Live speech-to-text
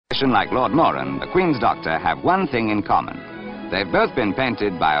musician like Lord Moran, the Queen's Doctor, have one thing in common. They've both been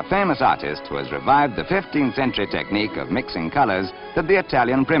painted by a famous artist who has revived the 15th century technique of mixing colors that the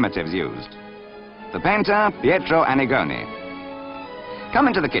Italian primitives used. The painter, Pietro Annigoni. Come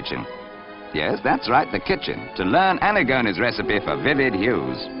into the kitchen. Yes, that's right, the kitchen, to learn Annigoni's recipe for vivid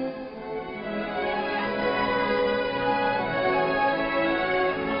hues.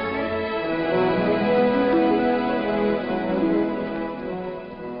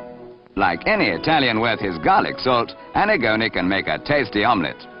 Like any Italian worth his garlic salt, Annigoni can make a tasty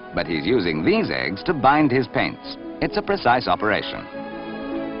omelette. But he's using these eggs to bind his paints. It's a precise operation.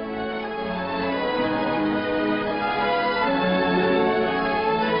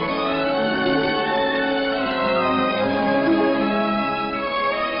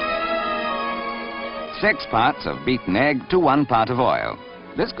 Six parts of beaten egg to 1 part of oil.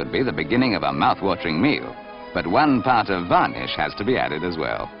 This could be the beginning of a mouth-watering meal. But 1 part of varnish has to be added as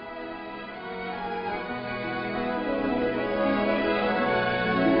well.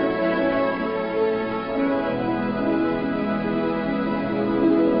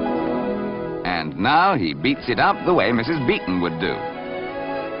 And now he beats it up the way Mrs. Beeton would do.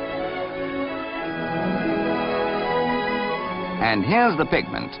 And here's the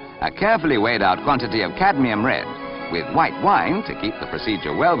pigment, a carefully weighed out quantity of cadmium red, with white wine to keep the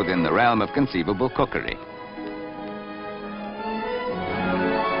procedure well within the realm of conceivable cookery.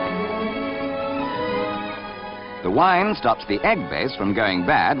 The wine stops the egg base from going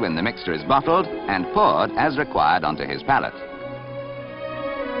bad when the mixture is bottled and poured as required onto his palate.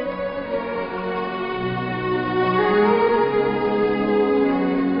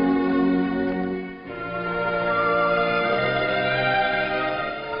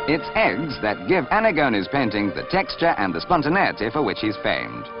 It's eggs that give Annigoni's paintings the texture and the spontaneity for which he's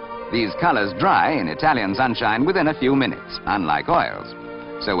famed. These colors dry in Italian sunshine within a few minutes, unlike oils.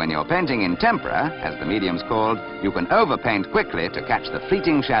 So when you're painting in tempera, as the medium's called, you can overpaint quickly to catch the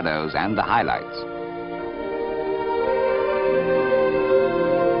fleeting shadows and the highlights.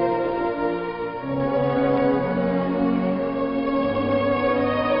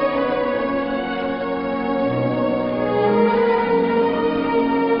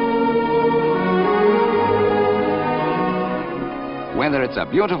 Whether it's a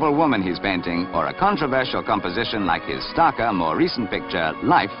beautiful woman he's painting or a controversial composition like his starker, more recent picture,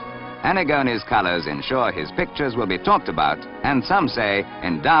 Life, Annigoni's colors ensure his pictures will be talked about and, some say,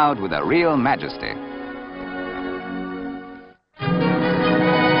 endowed with a real majesty.